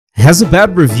Has a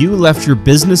bad review left your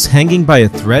business hanging by a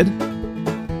thread?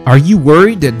 Are you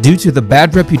worried that due to the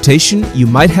bad reputation, you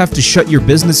might have to shut your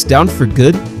business down for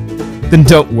good? Then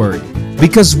don't worry,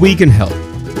 because we can help.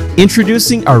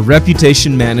 Introducing our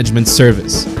reputation management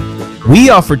service.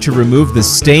 We offer to remove the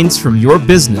stains from your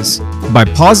business by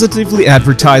positively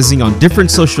advertising on different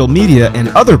social media and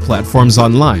other platforms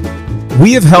online.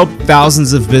 We have helped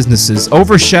thousands of businesses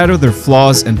overshadow their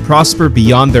flaws and prosper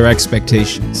beyond their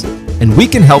expectations. And we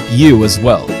can help you as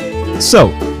well. So,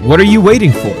 what are you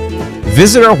waiting for?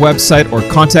 Visit our website or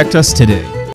contact us today.